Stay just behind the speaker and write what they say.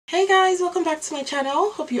Hey guys, welcome back to my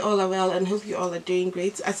channel. Hope you all are well and hope you all are doing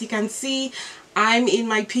great. As you can see, I'm in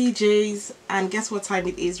my PJs and guess what time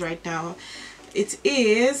it is right now? It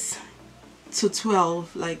is to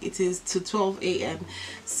 12, like it is to 12 a.m.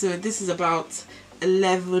 So this is about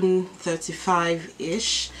 11:35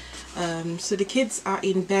 ish. So the kids are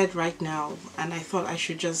in bed right now and I thought I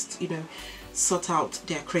should just, sort out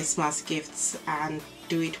their Christmas gifts and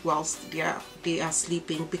do it whilst they are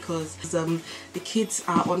sleeping, because the kids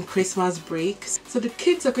are on Christmas break. So the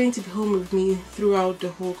kids are going to be home with me throughout the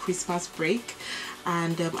whole Christmas break,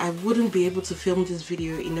 and I wouldn't be able to film this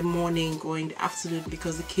video in the morning or in the afternoon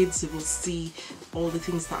because the kids will see all the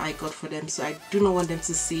things that I got for them, so I do not want them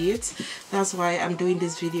to see it. That's why I'm doing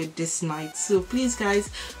this video this night. So please guys,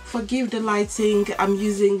 forgive the lighting. I'm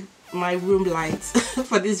using my room lights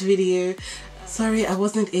for this video. Sorry I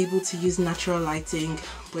wasn't able to use natural lighting,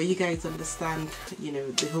 but you guys understand,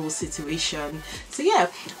 the whole situation. So yeah,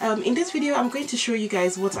 in this video I'm going to show you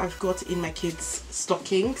guys what I've got in my kids'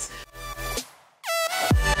 stockings.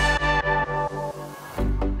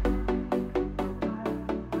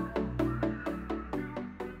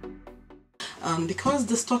 Because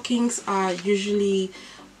the stockings are usually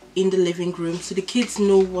in the living room, so the kids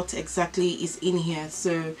know what exactly is in here,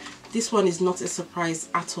 so this one is not a surprise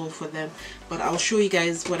at all for them. But I'll show you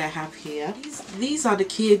guys what I have here. These are the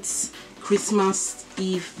kids' Christmas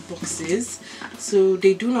Eve boxes, so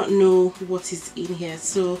they do not know what is in here,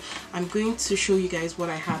 so I'm going to show you guys what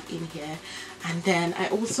I have in here. And then I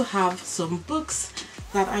also have some books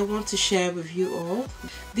that I want to share with you all.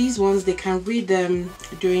 These ones, they can read them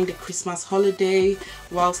during the Christmas holiday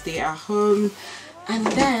whilst they are home. And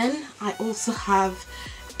then I also have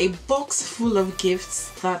a box full of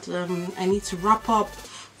gifts that I need to wrap up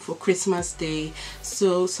for Christmas Day.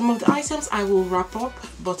 So some of the items I will wrap up,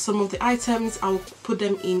 but some of the items I'll put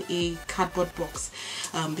them in a cardboard box,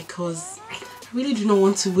 because I really do not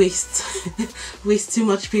want to waste too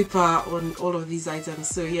much paper on all of these items.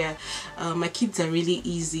 So yeah, my kids are really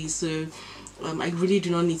easy, so I really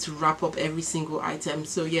do not need to wrap up every single item.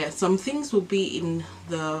 So yeah, some things will be in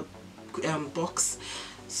the box,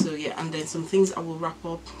 so yeah, and then some things I will wrap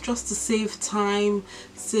up just to save time,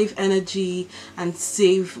 save energy, and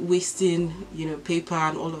save wasting paper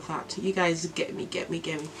and all of that. You guys get me.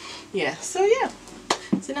 Yeah, so yeah,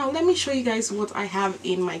 so now let me show you guys what I have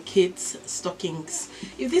in my kids' stockings.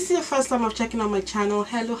 If this is your first time of checking out my channel,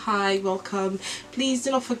 hello, hi, welcome. Please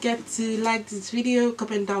do not forget to like this video,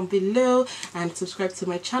 comment down below, and subscribe to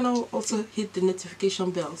my channel. Also hit the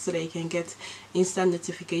notification bell so that you can get instant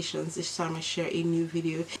notifications each time I share a new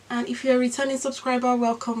video. And if you're a returning subscriber,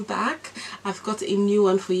 welcome back. I've got a new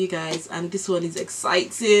one for you guys, and this one is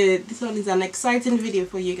exciting. This one is an exciting video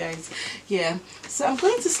for you guys. Yeah, so I'm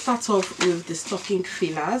going to start off with the stocking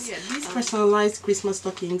fillers. Yeah, these personalized Christmas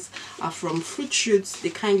stockings are from Fruit Shoots. They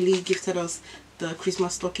kindly gifted us the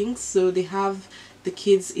Christmas stockings, so they have the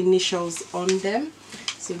kids' initials on them.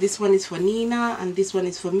 So this one is for Nina and this one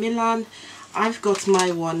is for Milan. I've got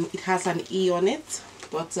my one, it has an E on it,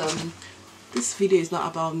 but this video is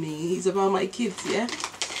not about me, it's about my kids. Yeah,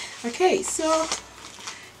 okay, so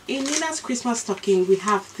in Nina's Christmas stocking we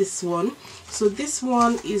have this one. So this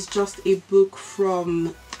one is just a book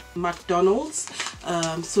from McDonald's.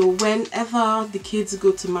 So whenever the kids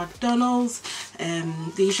go to McDonald's,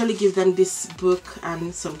 they usually give them this book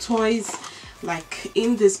and some toys. Like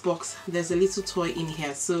in this box there's a little toy in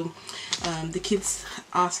here, so the kids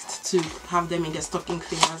asked to have them in their stocking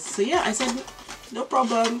fillers. So yeah, I said no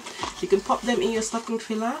problem, you can pop them in your stocking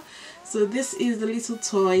filler. So this is the little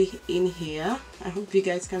toy in here. I hope you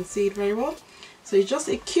guys can see it very well. So it's just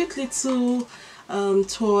a cute little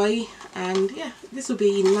toy, and yeah, this will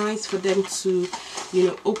be nice for them to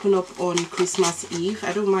open up on Christmas Eve.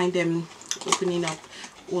 I don't mind them opening up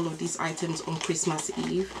all of these items on Christmas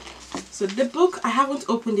Eve. So the book, I haven't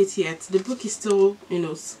opened it yet. The book is still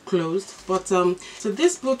closed, but so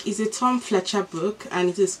this book is a Tom Fletcher book and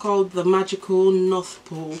it is called The Magical North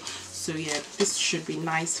Pole. So yeah, this should be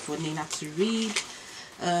nice for Nina to read.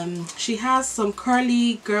 She has some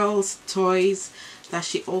curly girls toys that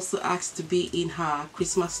she also asked to be in her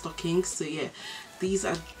Christmas stockings. So yeah, these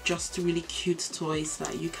are just really cute toys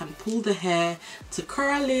that you can pull the hair to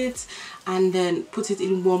curl it and then put it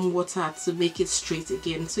in warm water to make it straight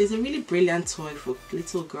again. So it's a really brilliant toy for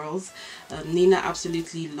little girls. Nina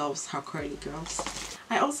absolutely loves her curly girls.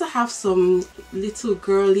 I also have some little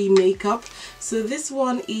girly makeup. So this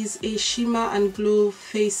one is a shimmer and glow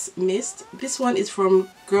face mist. This one is from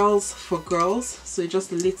Girls for Girls, so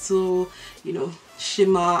just a little, you know,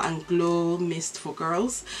 shimmer and glow mist for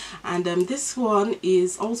girls. And this one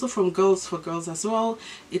is also from Girls for Girls as well.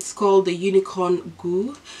 It's called the Unicorn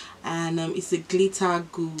Goo, and it's a glitter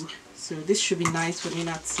goo. So this should be nice for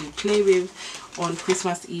Nina to play with on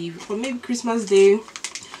Christmas Eve or maybe Christmas Day,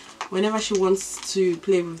 whenever she wants to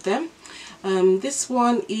play with them. This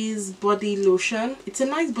one is body lotion. It's a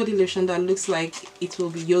nice body lotion that looks like it will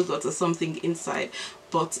be yogurt or something inside,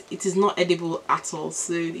 but it is not edible at all.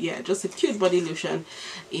 So yeah, just a cute body lotion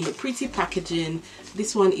in a pretty packaging.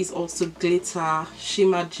 This one is also glitter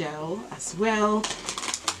shimmer gel as well.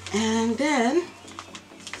 And then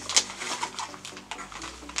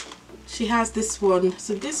she has this one.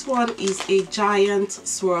 So this one is a giant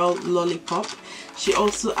swirl lollipop. She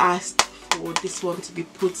also asked for this one to be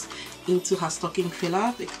put into her stocking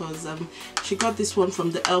filler because she got this one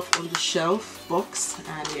from the Elf on the Shelf box,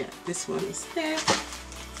 and yeah, this one is there.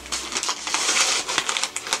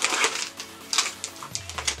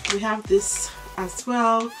 We have this as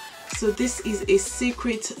well. So this is a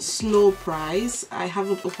Secret Snow Prize. I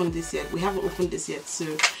haven't opened this yet. We haven't opened this yet,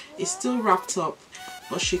 so it's still wrapped up,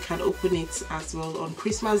 but she can open it as well on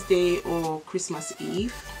Christmas Day or Christmas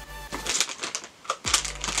Eve.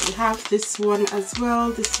 We have this one as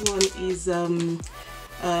well. This one is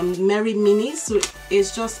Merry Minis. So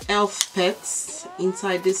it's just elf pets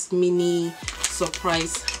inside this mini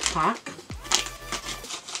surprise pack.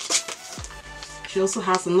 She also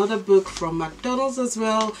has another book from McDonald's as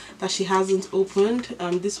well that she hasn't opened.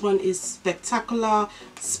 This one is Spectacular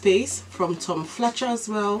Space from Tom Fletcher as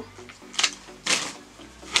well.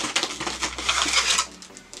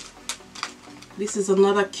 This is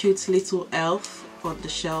another cute little elf on the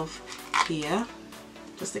shelf here.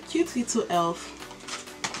 Just a cute little elf.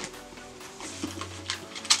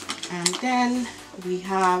 And then we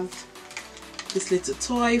have this little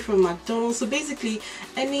toy from McDonald's. So basically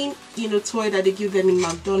any, you know, toy that they give them in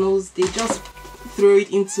McDonald's, they just throw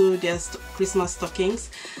it into their Christmas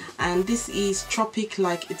stockings. And this is Tropic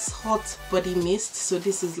Like It's Hot body mist. So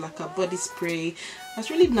this is like a body spray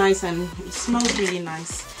that's really nice and it smells really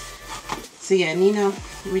nice. So yeah, Nina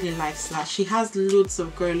really likes that. She has loads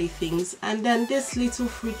of girly things. And then this little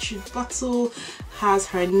fruit juice bottle has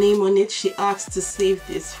her name on it. She asked to save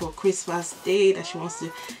this for Christmas Day, that she wants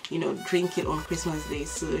to, you know, drink it on Christmas Day.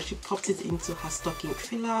 So she popped it into her stocking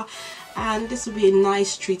filler, and this will be a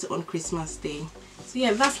nice treat on Christmas Day. So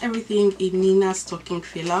yeah, that's everything in Nina's stocking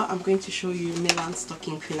filler. I'm going to show you Milan's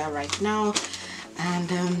stocking filler right now. And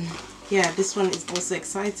yeah, this one is also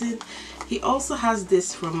exciting. He also has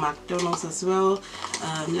this from McDonald's as well.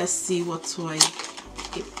 Let's see what toy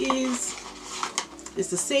it is. It's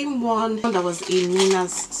the same one that was in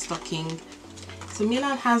Nina's stocking. So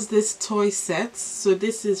Milan has this toy set. So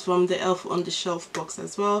this is from the Elf on the Shelf box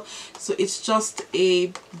as well. So it's just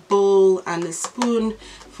a bowl and a spoon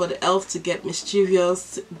for the elf to get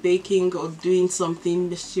mischievous, baking or doing something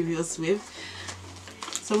mischievous with.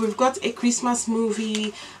 So we've got a Christmas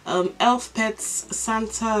movie, Elf Pets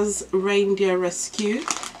Santa's Reindeer Rescue.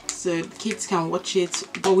 So kids can watch it,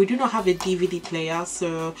 but we do not have a DVD player,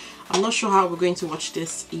 so I'm not sure how we're going to watch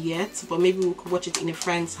this yet, but maybe we could watch it in a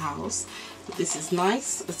friend's house. But this is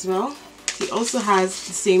nice as well. He also has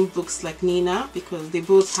the same books like Nina, because they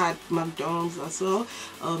both had McDonald's as well.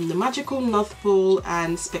 The Magical North Pole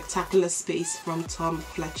and Spectacular Space from Tom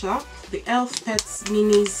Fletcher. The Elf Pets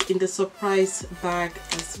minis in the surprise bag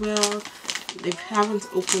as well. They haven't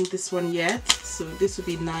opened this one yet, so this would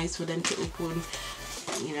be nice for them to open,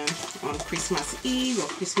 you know, on Christmas Eve or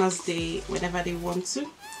Christmas Day, whenever they want to.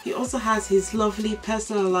 He also has his lovely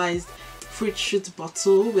personalized fruit shoot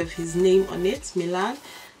bottle with his name on it, Milan.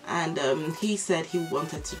 And he said he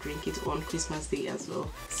wanted to drink it on Christmas Day as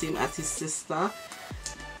well, same as his sister.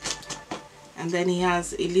 And then he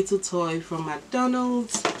has a little toy from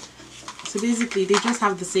McDonald's. So basically they just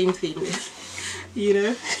have the same thing, you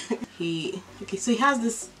know. So he has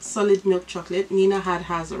this solid milk chocolate. Nina had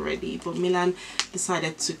hers already, but Milan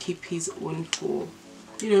decided to keep his own for,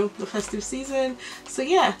 you know, the festive season. So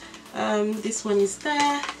yeah, this one is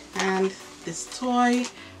there, and this toy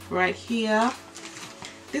right here.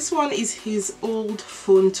 This one is his old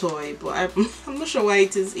phone toy, but I'm not sure why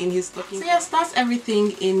it is in his stocking. So yes, that's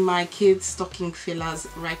everything in my kids' stocking fillers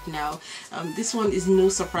right now. This one is no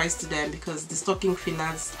surprise to them because the stocking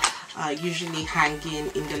fillers usually hanging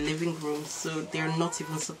in the living room, so they're not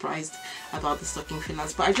even surprised about the stocking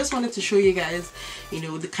fillers. But I just wanted to show you guys, you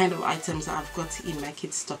know, the kind of items that I've got in my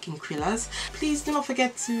kids' stocking fillers. Please do not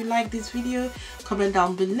forget to like this video, comment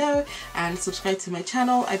down below, and subscribe to my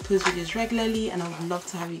channel. I post videos regularly and I would love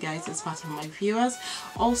to have you guys as part of my viewers.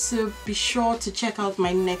 Also, be sure to check out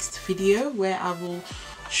my next video where I will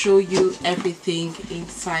show you everything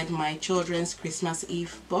inside my children's Christmas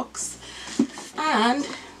Eve box, and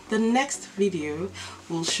the next video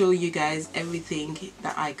will show you guys everything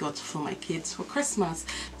that I got for my kids for Christmas.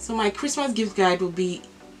 So my Christmas gift guide will be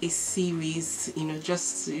a series, you know,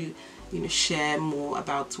 just to, you know, share more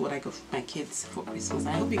about what I got for my kids for Christmas.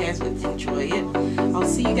 I hope you guys will enjoy it. I'll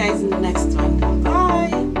see you guys in the next one. Bye.